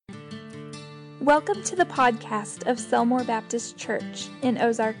Welcome to the podcast of Selmore Baptist Church in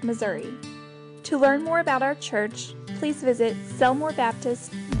Ozark, Missouri. To learn more about our church, please visit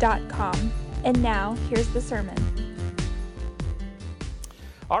selmorebaptist.com. And now, here's the sermon.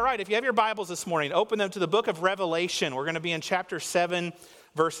 All right, if you have your Bibles this morning, open them to the book of Revelation. We're going to be in chapter 7,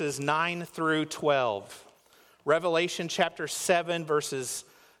 verses 9 through 12. Revelation chapter 7, verses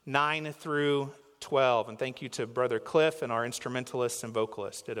 9 through 12. And thank you to Brother Cliff and our instrumentalists and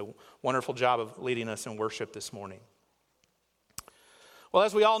vocalists. Did a wonderful job of leading us in worship this morning. Well,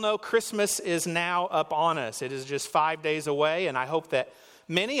 as we all know, Christmas is now up on us. It is just 5 days away, and I hope that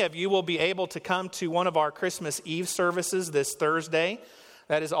many of you will be able to come to one of our Christmas Eve services this Thursday.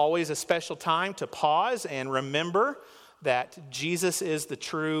 That is always a special time to pause and remember that Jesus is the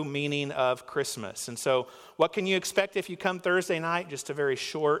true meaning of Christmas. And so what can you expect if you come Thursday night? Just a very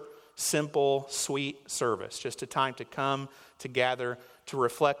short, simple, sweet service. Just a time to come, to gather, to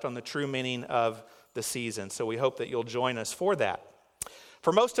reflect on the true meaning of the season. So we hope that you'll join us for that.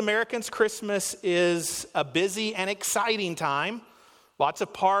 For most Americans, Christmas is a busy and exciting time. Lots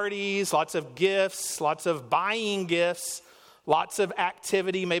of parties, lots of gifts, lots of buying gifts, lots of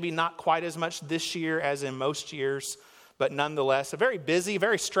activity, maybe not quite as much this year as in most years, but nonetheless, a very busy,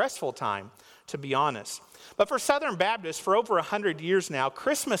 very stressful time, to be honest. But for Southern Baptists, for over 100 years now,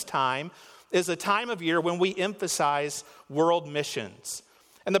 Christmas time is a time of year when we emphasize world missions.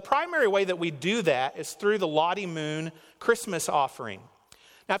 And the primary way that we do that is through the Lottie Moon Christmas offering.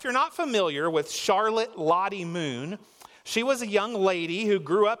 Now, if you're not familiar with Charlotte Lottie Moon, she was a young lady who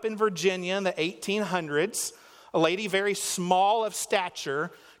grew up in Virginia in the 1800s, a lady very small of stature.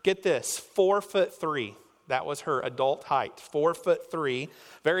 Get this, 4'3". That was her adult height, 4'3",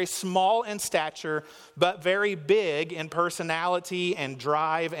 very small in stature, but very big in personality and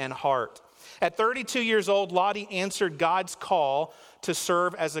drive and heart. At 32 years old, Lottie answered God's call to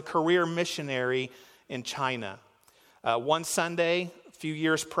serve as a career missionary in China. One Sunday, a few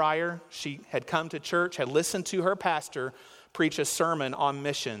years prior, she had come to church, had listened to her pastor preach a sermon on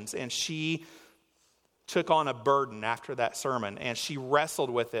missions, and she took on a burden after that sermon, and she wrestled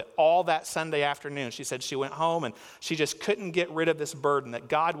with it all that Sunday afternoon. She said she went home and she just couldn't get rid of this burden that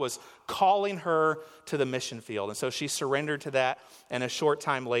God was calling her to the mission field. And so she surrendered to that, and a short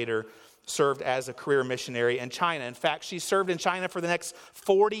time later served as a career missionary in China. In fact, she served in China for the next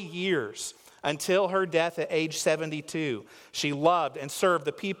 40 years until her death at age 72. She loved and served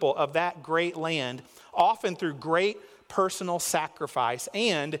the people of that great land, often through great personal sacrifice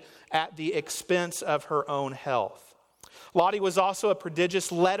and at the expense of her own health. Lottie was also a prodigious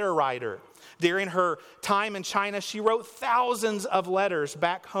letter writer. During her time in China, she wrote thousands of letters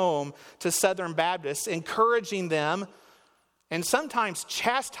back home to Southern Baptists, encouraging them and sometimes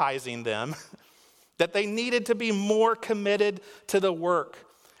chastising them that they needed to be more committed to the work.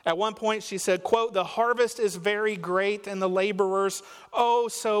 At one point she said, quote, "The harvest is very great and the laborers, oh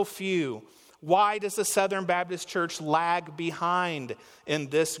so few. Why does the Southern Baptist Church lag behind in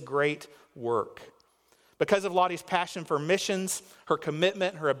this great work?" Because of Lottie's passion for missions, her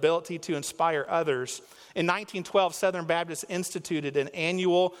commitment, her ability to inspire others, in 1912, Southern Baptists instituted an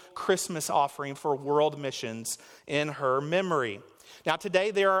annual Christmas offering for world missions in her memory. Now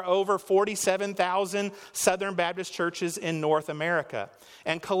today there are over 47,000 Southern Baptist churches in North America.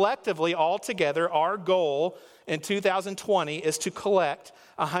 And collectively, altogether, our goal in 2020 is to collect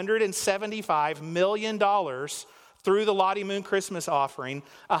 $175 million through the Lottie Moon Christmas offering,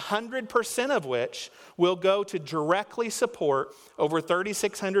 100% of which will go to directly support over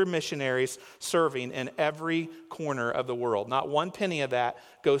 3,600 missionaries serving in every corner of the world. Not one penny of that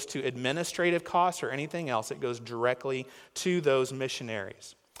goes to administrative costs or anything else. It goes directly to those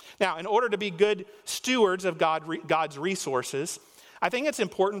missionaries. Now, in order to be good stewards of God's resources, I think it's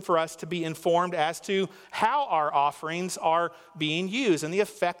important for us to be informed as to how our offerings are being used and the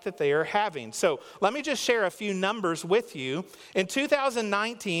effect that they are having. So let me just share a few numbers with you. In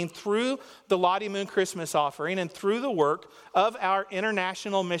 2019, through the Lottie Moon Christmas offering and through the work of our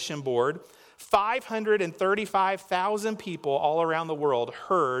International Mission Board, 535,000 people all around the world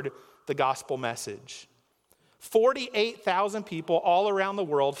heard the gospel message. 48,000 people all around the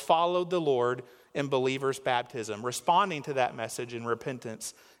world followed the Lord in believers' baptism, responding to that message in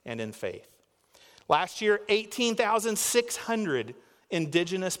repentance and in faith. Last year, 18,600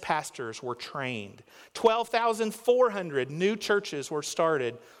 indigenous pastors were trained. 12,400 new churches were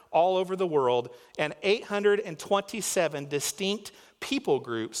started all over the world, and 827 distinct people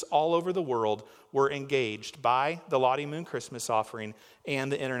groups all over the world were engaged by the Lottie Moon Christmas offering and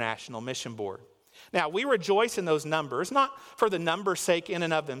the International Mission Board. Now, we rejoice in those numbers, not for the numbers' sake in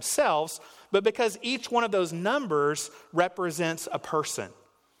and of themselves, but because each one of those numbers represents a person.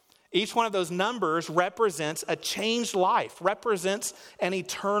 Each one of those numbers represents a changed life, represents an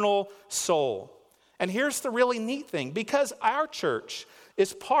eternal soul. And here's the really neat thing. Because our church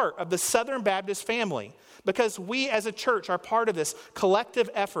is part of the Southern Baptist family, because we as a church are part of this collective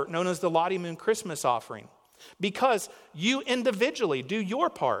effort known as the Lottie Moon Christmas offering, because you individually do your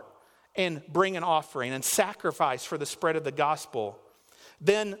part and bring an offering and sacrifice for the spread of the gospel,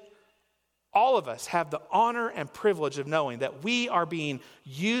 then all of us have the honor and privilege of knowing that we are being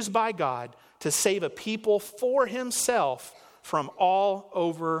used by God to save a people for himself from all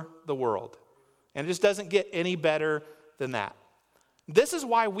over the world. And it just doesn't get any better than that. This is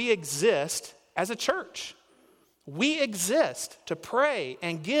why we exist as a church. We exist to pray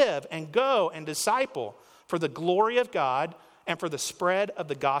and give and go and disciple for the glory of God and for the spread of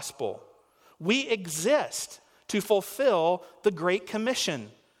the gospel. We exist to fulfill the Great Commission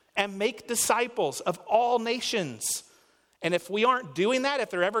and make disciples of all nations. And if we aren't doing that, if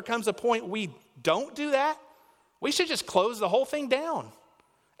there ever comes a point we don't do that, we should just close the whole thing down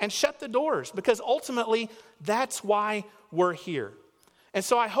and shut the doors, because ultimately that's why we're here. And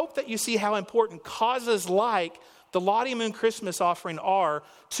so I hope that you see how important causes like the Lottie Moon Christmas offering are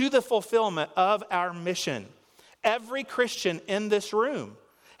to the fulfillment of our mission. Every Christian in this room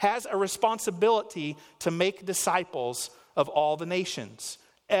has a responsibility to make disciples of all the nations.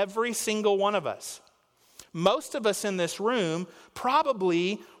 Every single one of us. Most of us in this room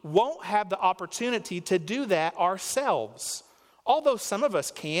probably won't have the opportunity to do that ourselves. Although some of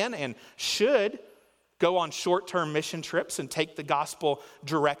us can and should go on short-term mission trips and take the gospel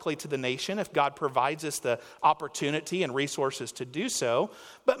directly to the nation if God provides us the opportunity and resources to do so.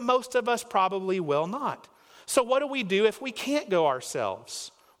 But most of us probably will not. So what do we do if we can't go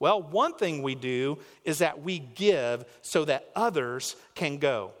ourselves? Well, one thing we do is that we give so that others can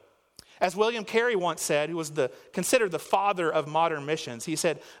go. As William Carey once said, who was considered the father of modern missions, he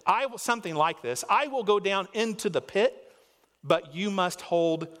said, something like this: I will go down into the pit, but you must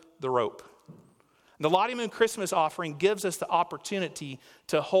hold the rope. The Lottie Moon Christmas offering gives us the opportunity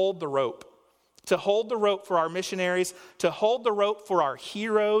to hold the rope. To hold the rope for our missionaries, to hold the rope for our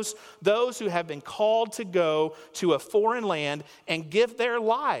heroes, those who have been called to go to a foreign land and give their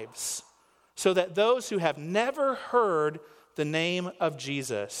lives so that those who have never heard the name of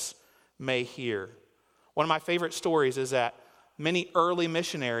Jesus may hear. One of my favorite stories is that many early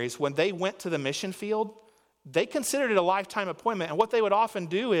missionaries, when they went to the mission field, they considered it a lifetime appointment. And what they would often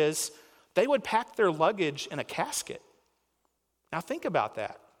do is they would pack their luggage in a casket. Now think about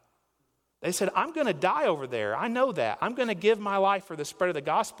that. They said, I'm going to die over there. I know that. I'm going to give my life for the spread of the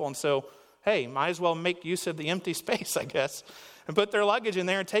gospel. And so, hey, might as well make use of the empty space, I guess, and put their luggage in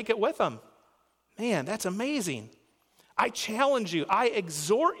there and take it with them. Man, that's amazing. I challenge you, I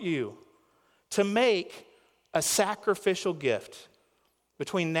exhort you to make a sacrificial gift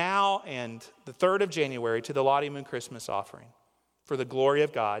between now and the 3rd of January to the Lottie Moon Christmas offering for the glory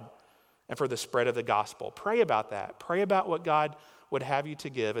of God and for the spread of the gospel. Pray about that. Pray about what God would have you to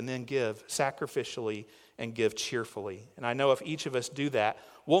give, and then give sacrificially and give cheerfully. And I know if each of us do that,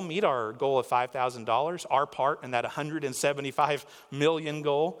 we'll meet our goal of $5,000, our part in that $175 million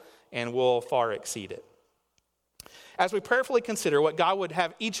goal, and we'll far exceed it. As we prayerfully consider what God would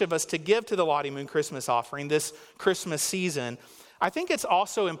have each of us to give to the Lottie Moon Christmas offering this Christmas season, I think it's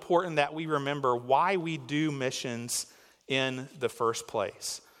also important that we remember why we do missions in the first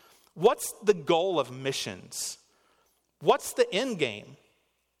place. What's the goal of missions? What's the end game?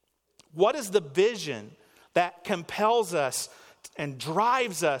 What is the vision that compels us and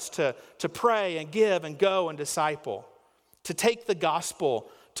drives us to pray and give and go and disciple, to take the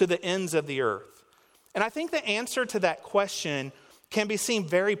gospel to the ends of the earth? And I think the answer to that question can be seen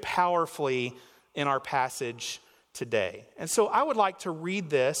very powerfully in our passage today. And so I would like to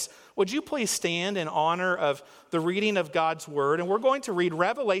read this. Would you please stand in honor of the reading of God's word? And we're going to read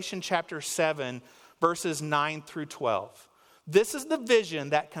Revelation chapter 7, verses 9 through 12. This is the vision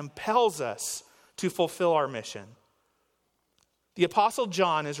that compels us to fulfill our mission. The Apostle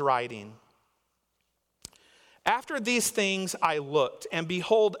John is writing, "After these things I looked, and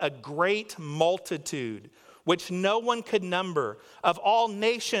behold, a great multitude, which no one could number, of all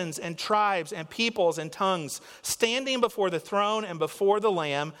nations and tribes and peoples and tongues, standing before the throne and before the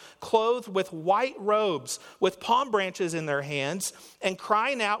Lamb, clothed with white robes, with palm branches in their hands, and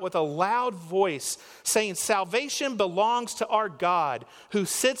crying out with a loud voice, saying, 'Salvation belongs to our God, who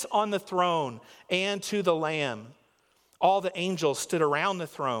sits on the throne, and to the Lamb.' All the angels stood around the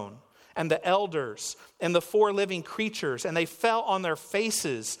throne, and the elders and the 4 living creatures, and they fell on their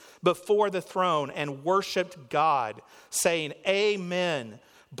faces before the throne and worshiped God, saying, 'Amen.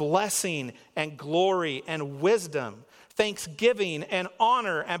 Blessing and glory and wisdom, Thanksgiving and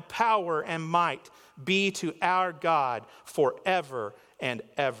honor and power and might be to our God forever and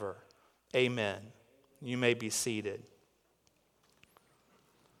ever. Amen. You may be seated.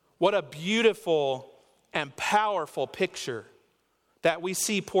 What a beautiful and powerful picture that we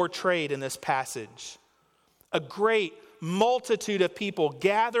see portrayed in this passage. A great multitude of people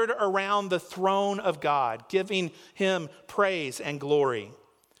gathered around the throne of God, giving him praise and glory.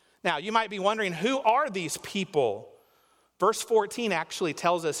 Now, you might be wondering, who are these people? Verse 14 actually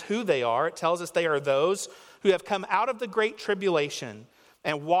tells us who they are. It tells us they are those who have come out of the great tribulation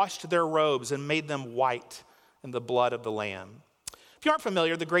and washed their robes and made them white in the blood of the Lamb. If you aren't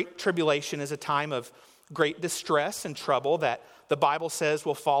familiar, the great tribulation is a time of great distress and trouble that the Bible says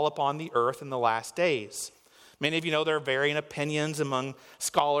will fall upon the earth in the last days. Many of you know there are varying opinions among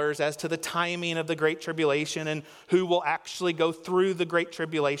scholars as to the timing of the Great Tribulation and who will actually go through the Great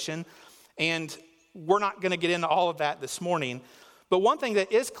Tribulation. And we're not going to get into all of that this morning. But one thing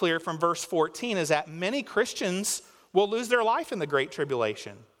that is clear from verse 14 is that many Christians will lose their life in the Great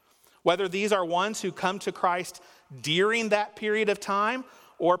Tribulation. Whether these are ones who come to Christ during that period of time,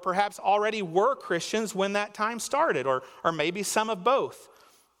 or perhaps already were Christians when that time started, or maybe some of both.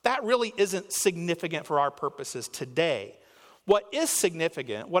 That really isn't significant for our purposes today. What is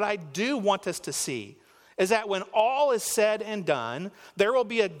significant, what I do want us to see, is that when all is said and done, there will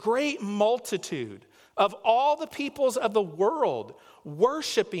be a great multitude of all the peoples of the world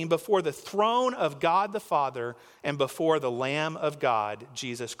worshiping before the throne of God the Father and before the Lamb of God,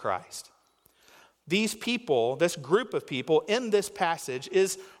 Jesus Christ. These people, this group of people in this passage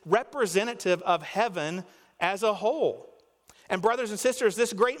is representative of heaven as a whole. And brothers and sisters,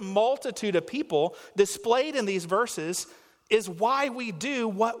 this great multitude of people displayed in these verses is why we do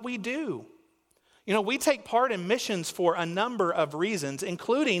what we do. You know, we take part in missions for a number of reasons,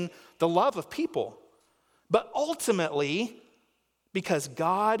 including the love of people. But ultimately, because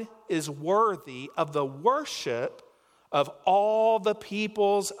God is worthy of the worship of all the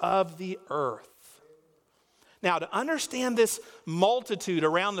peoples of the earth. Now, to understand this multitude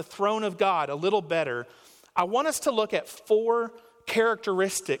around the throne of God a little better, I want us to look at 4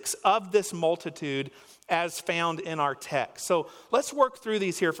 characteristics of this multitude as found in our text. So let's work through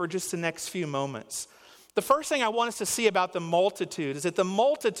these here for just the next few moments. The first thing I want us to see about the multitude is that the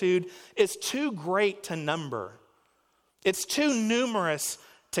multitude is too great to number. It's too numerous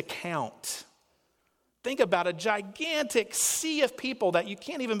to count. Think about a gigantic sea of people that you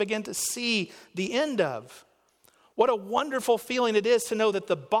can't even begin to see the end of. What a wonderful feeling it is to know that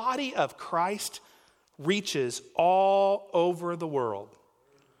the body of Christ reaches all over the world.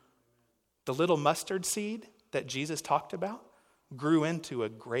 The little mustard seed that Jesus talked about grew into a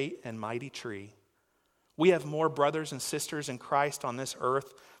great and mighty tree. We have more brothers and sisters in Christ on this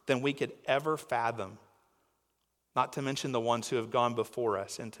earth than we could ever fathom, not to mention the ones who have gone before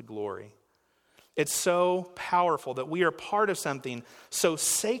us into glory. It's so powerful that we are part of something so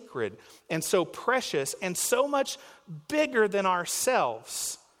sacred and so precious and so much bigger than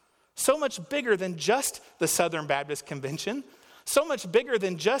ourselves, so much bigger than just the Southern Baptist Convention, so much bigger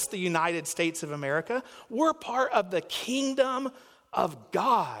than just the United States of America. We're part of the kingdom of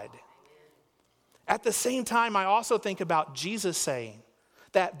God. At the same time, I also think about Jesus saying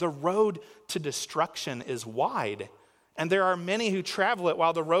that the road to destruction is wide, and there are many who travel it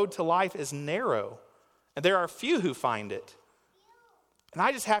while the road to life is narrow, and there are few who find it. And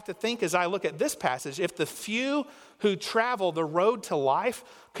I just have to think as I look at this passage, if the few who travel the road to life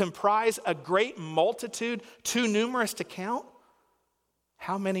comprise a great multitude, too numerous to count,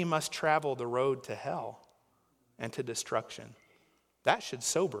 how many must travel the road to hell and to destruction? That should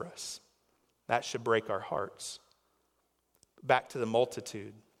sober us. That should break our hearts. Back to the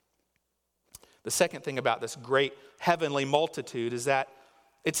multitude. The second thing about this great heavenly multitude is that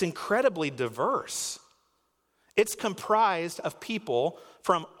it's incredibly diverse. It's comprised of people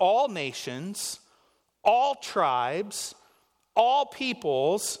from all nations, all tribes, all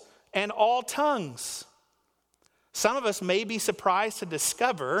peoples, and all tongues. Some of us may be surprised to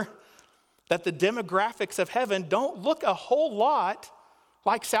discover that the demographics of heaven don't look a whole lot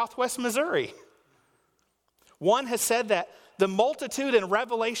like Southwest Missouri. One has said that the multitude in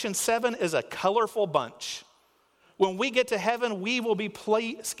Revelation 7 is a colorful bunch. When we get to heaven, we will be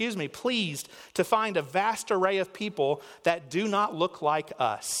pleased to find a vast array of people that do not look like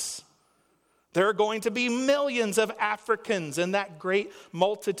us. There are going to be millions of Africans in that great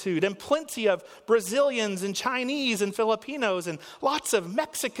multitude, and plenty of Brazilians and Chinese and Filipinos, and lots of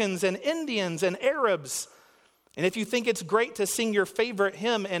Mexicans and Indians and Arabs. And if you think it's great to sing your favorite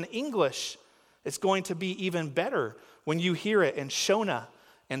hymn in English, it's going to be even better when you hear it in Shona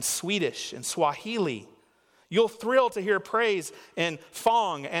and Swedish and Swahili. You'll thrill to hear praise in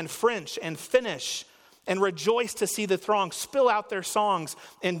Fong and French and Finnish, and rejoice to see the throng spill out their songs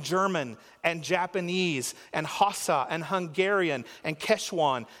in German and Japanese and Hausa and Hungarian and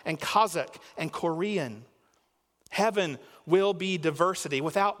Quechuan and Kazakh and Korean. Heaven will be diversity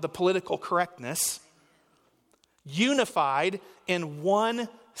without the political correctness, unified in one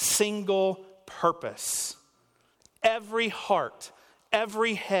single purpose. Every heart,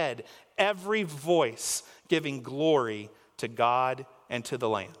 every head, every voice giving glory to God and to the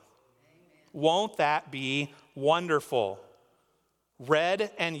Lamb. Won't that be wonderful?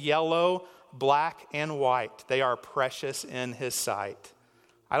 Red and yellow, black and white, they are precious in his sight.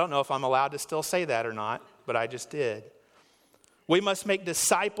 I don't know if I'm allowed to still say that or not, but I just did. We must make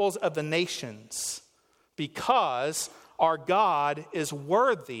disciples of the nations because our God is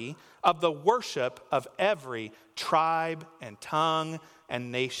worthy of the worship of every tribe and tongue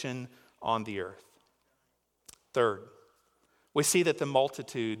and nation on the earth. Third, we see that the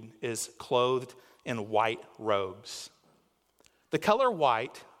multitude is clothed in white robes. The color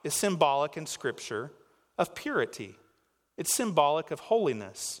white is symbolic in Scripture of purity. It's symbolic of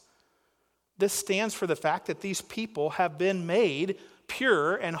holiness. This stands for the fact that these people have been made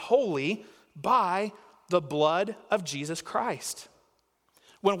pure and holy by the blood of Jesus Christ.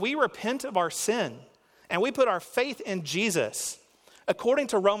 When we repent of our sin and we put our faith in Jesus, according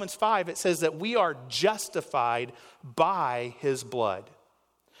to Romans 5, it says that we are justified by his blood.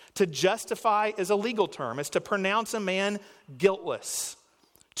 To justify is a legal term. It's to pronounce a man guiltless,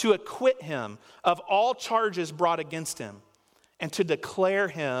 to acquit him of all charges brought against him, and to declare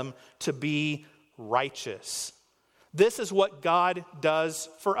him to be righteous. This is what God does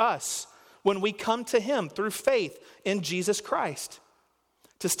for us when we come to him through faith in Jesus Christ.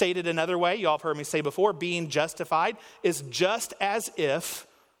 To state it another way, you all have heard me say before, being justified is just as if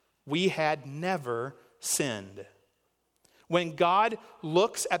we had never sinned. When God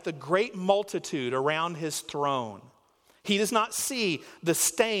looks at the great multitude around his throne, he does not see the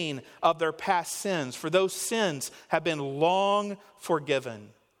stain of their past sins, for those sins have been long forgiven.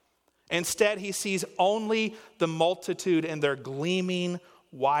 Instead, he sees only the multitude in their gleaming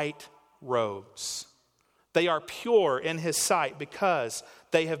white robes. They are pure in his sight because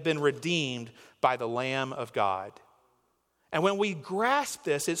they have been redeemed by the Lamb of God. And when we grasp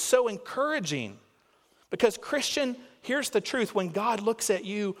this, it's so encouraging because, Christian, here's the truth. When God looks at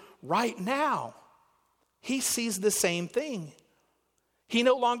you right now, he sees the same thing. He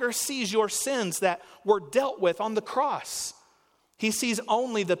no longer sees your sins that were dealt with on the cross. He sees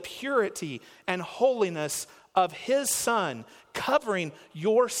only the purity and holiness of his Son covering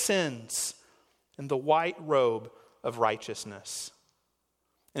your sins in the white robe of righteousness.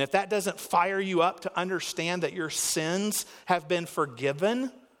 And if that doesn't fire you up to understand that your sins have been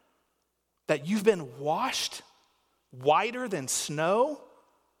forgiven, that you've been washed whiter than snow,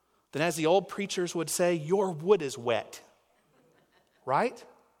 then as the old preachers would say, your wood is wet. Right?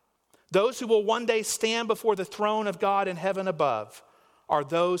 Those who will one day stand before the throne of God in heaven above are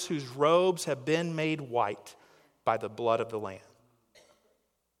those whose robes have been made white by the blood of the Lamb.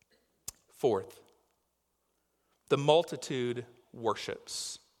 Fourth, the multitude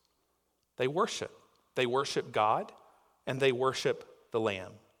worships. They worship. They worship God and they worship the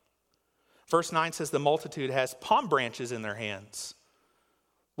Lamb. Verse 9 says the multitude has palm branches in their hands,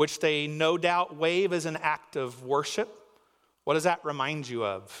 which they no doubt wave as an act of worship. What does that remind you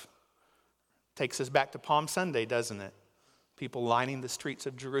of? Takes us back to Palm Sunday, doesn't it? People lining the streets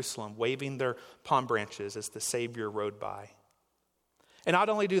of Jerusalem, waving their palm branches as the Savior rode by. And not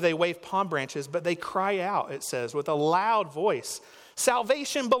only do they wave palm branches, but they cry out, it says, with a loud voice,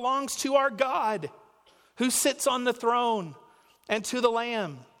 "Salvation belongs to our God, who sits on the throne, and to the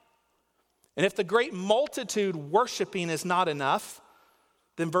Lamb." And if the great multitude worshiping is not enough,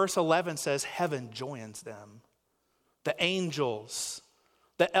 then verse 11 says heaven joins them. The angels,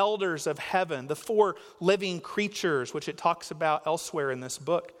 the elders of heaven, the four living creatures, which it talks about elsewhere in this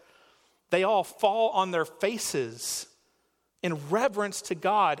book, they all fall on their faces in reverence to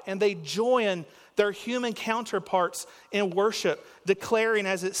God, and they join their human counterparts in worship, declaring,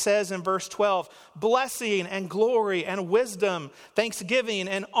 as it says in verse 12, blessing and glory and wisdom, thanksgiving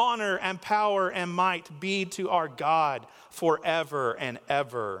and honor and power and might be to our God forever and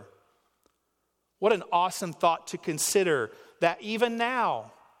ever. What an awesome thought to consider that even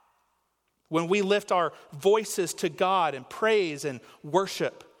now, when we lift our voices to God in praise and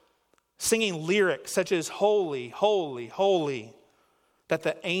worship, singing lyrics such as holy, holy, holy, that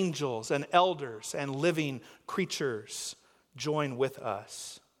the angels and elders and living creatures join with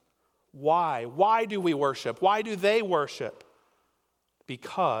us. Why? Why do we worship? Why do they worship?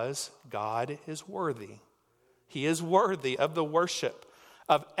 Because God is worthy. He is worthy of the worship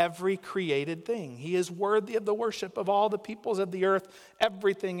of every created thing. He is worthy of the worship of all the peoples of the earth,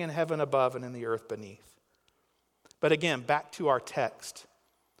 everything in heaven above and in the earth beneath. But again, back to our text.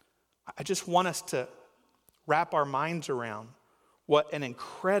 I just want us to wrap our minds around what an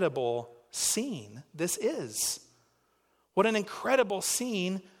incredible scene this is. What an incredible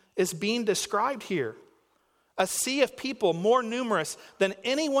scene is being described here. A sea of people more numerous than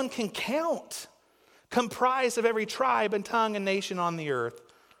anyone can count, comprised of every tribe and tongue and nation on the earth,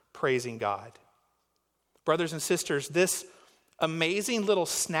 praising God. Brothers and sisters, this amazing little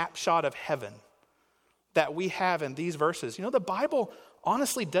snapshot of heaven that we have in these verses, the Bible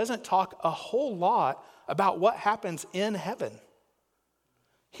honestly doesn't talk a whole lot about what happens in heaven.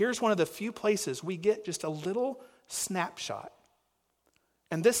 Here's one of the few places we get just a little snapshot.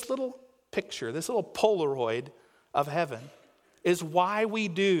 And this little picture, this little Polaroid of heaven is why we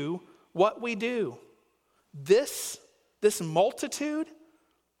do what we do. This multitude,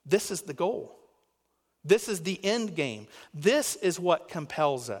 this is the goal. This is the end game. This is what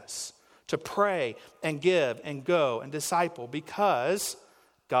compels us to pray and give and go and disciple, because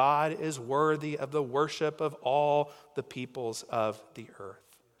God is worthy of the worship of all the peoples of the earth.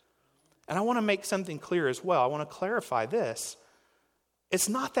 And I want to make something clear as well. I want to clarify this. It's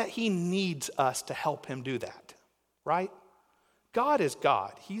not that he needs us to help him do that, right? God is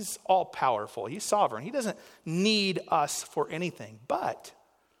God. He's all powerful. He's sovereign. He doesn't need us for anything, but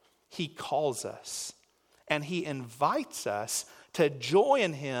he calls us and he invites us to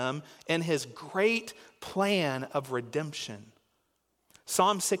join him in his great plan of redemption.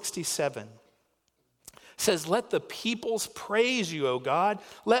 Psalm 67 says, "Let the peoples praise you, O God.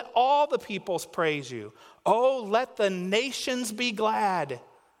 Let all the peoples praise you. Oh, let the nations be glad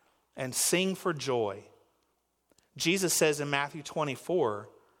and sing for joy." Jesus says in Matthew 24,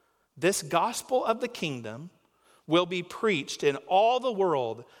 "This gospel of the kingdom will be preached in all the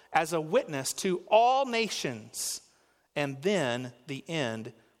world as a witness to all nations, and then the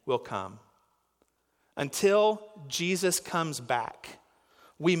end will come." Until Jesus comes back,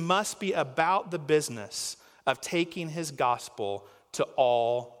 we must be about the business of taking his gospel to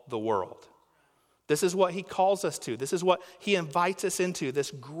all the world. This is what he calls us to. This is what he invites us into,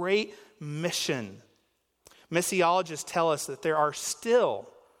 this great mission. Missiologists tell us that there are still,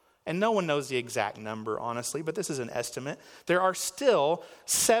 and no one knows the exact number, honestly, but this is an estimate, there are still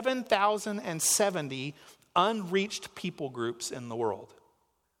 7,070 unreached people groups in the world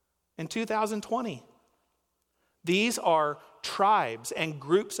in 2020. These are tribes and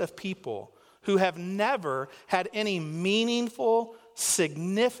groups of people who have never had any meaningful,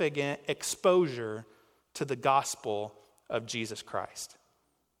 significant exposure to the gospel of Jesus Christ.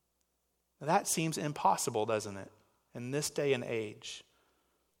 Now, that seems impossible, doesn't it, in this day and age?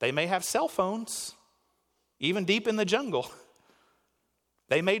 They may have cell phones, even deep in the jungle.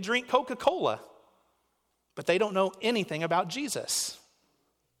 They may drink Coca-Cola, but they don't know anything about Jesus.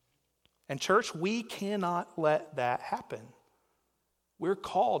 And church, we cannot let that happen. We're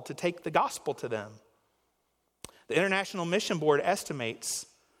called to take the gospel to them. The International Mission Board estimates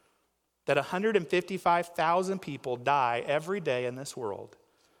that 155,000 people die every day in this world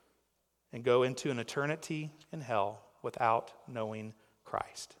and go into an eternity in hell without knowing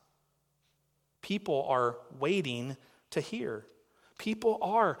Christ. People are waiting to hear. People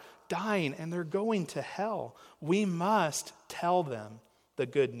are dying and they're going to hell. We must tell them the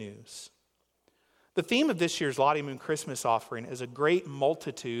good news. The theme of this year's Lottie Moon Christmas offering is a great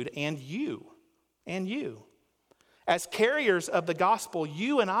multitude and you. As carriers of the gospel,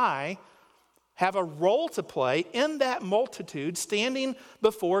 you and I have a role to play in that multitude, standing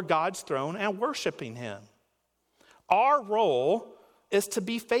before God's throne and worshiping him. Our role is to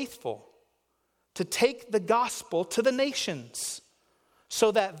be faithful, to take the gospel to the nations,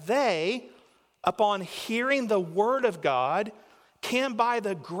 so that they, upon hearing the word of God, can, by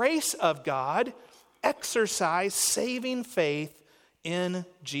the grace of God, exercise saving faith in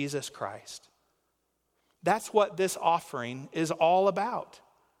Jesus Christ. That's what this offering is all about.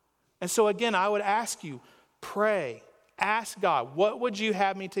 And so again, I would ask you, pray, ask God, what would you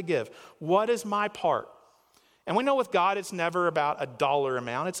have me to give? What is my part? And we know with God, it's never about a dollar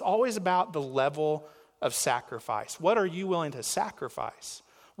amount. It's always about the level of sacrifice. What are you willing to sacrifice?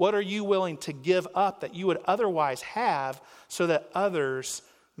 What are you willing to give up that you would otherwise have so that others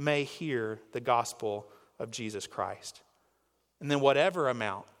may hear the gospel of Jesus Christ? And then whatever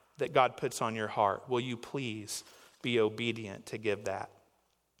amount that God puts on your heart, will you please be obedient to give that?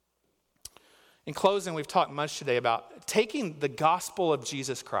 In closing, we've talked much today about taking the gospel of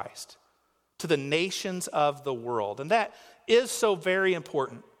Jesus Christ to the nations of the world. And that is so very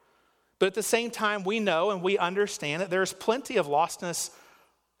important, But at the same time, we know and we understand that there's plenty of lostness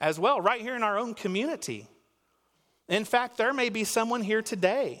as well, right here in our own community. In fact, there may be someone here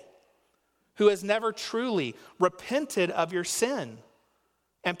today who has never truly repented of your sin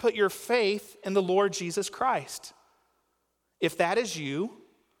and put your faith in the Lord Jesus Christ. If that is you,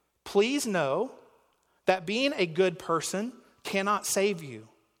 please know that being a good person cannot save you.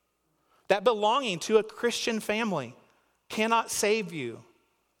 That belonging to a Christian family cannot save you.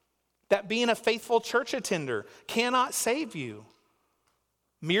 That being a faithful church attender cannot save you.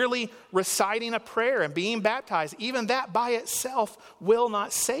 Merely reciting a prayer and being baptized, even that by itself will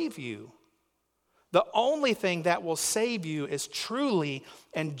not save you. The only thing that will save you is truly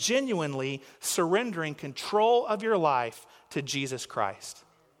and genuinely surrendering control of your life to Jesus Christ.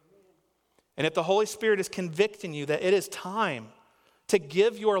 And if the Holy Spirit is convicting you that it is time to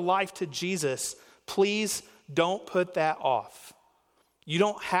give your life to Jesus, please don't put that off. You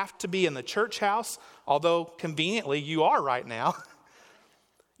don't have to be in the church house, although conveniently you are right now.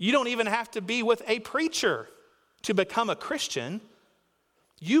 You don't even have to be with a preacher to become a Christian.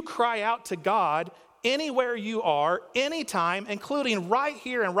 You cry out to God anywhere you are, anytime, including right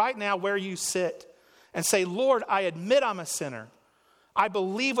here and right now where you sit, and say, Lord, I admit I'm a sinner. I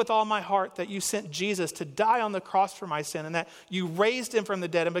believe with all my heart that you sent Jesus to die on the cross for my sin and that you raised him from the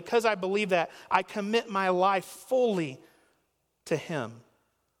dead. And because I believe that, I commit my life fully to him.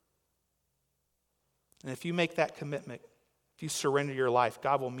 And if you make that commitment, if you surrender your life,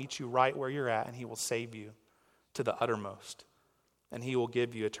 God will meet you right where you're at and he will save you to the uttermost. And he will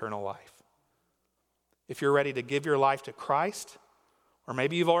give you eternal life. If you're ready to give your life to Christ, or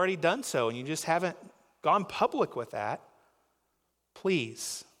maybe you've already done so and you just haven't gone public with that,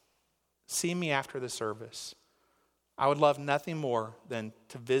 please see me after the service. I would love nothing more than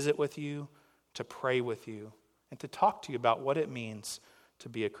to visit with you, to pray with you, and to talk to you about what it means to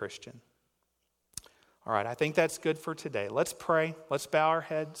be a Christian. All right, I think that's good for today. Let's pray. Let's bow our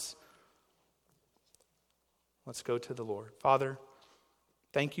heads. Let's go to the Lord. Father,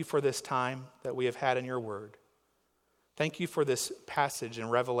 thank you for this time that we have had in your word. Thank you for this passage in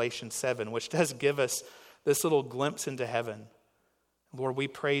Revelation 7, which does give us this little glimpse into heaven. Lord, we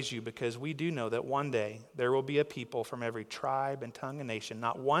praise you because we do know that one day there will be a people from every tribe and tongue and nation,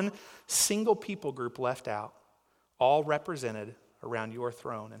 not one single people group left out, all represented around your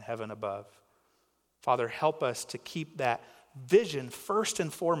throne in heaven above. Father, help us to keep that vision first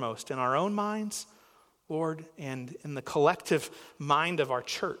and foremost in our own minds, Lord, and in the collective mind of our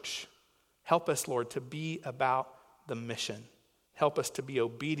church. Help us, Lord, to be about the mission. Help us to be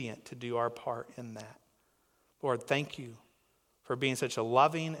obedient to do our part in that. Lord, thank you for being such a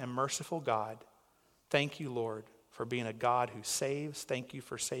loving and merciful God. Thank you, Lord, for being a God who saves. Thank you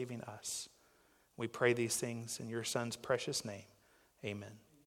for saving us. We pray these things in your Son's precious name. Amen.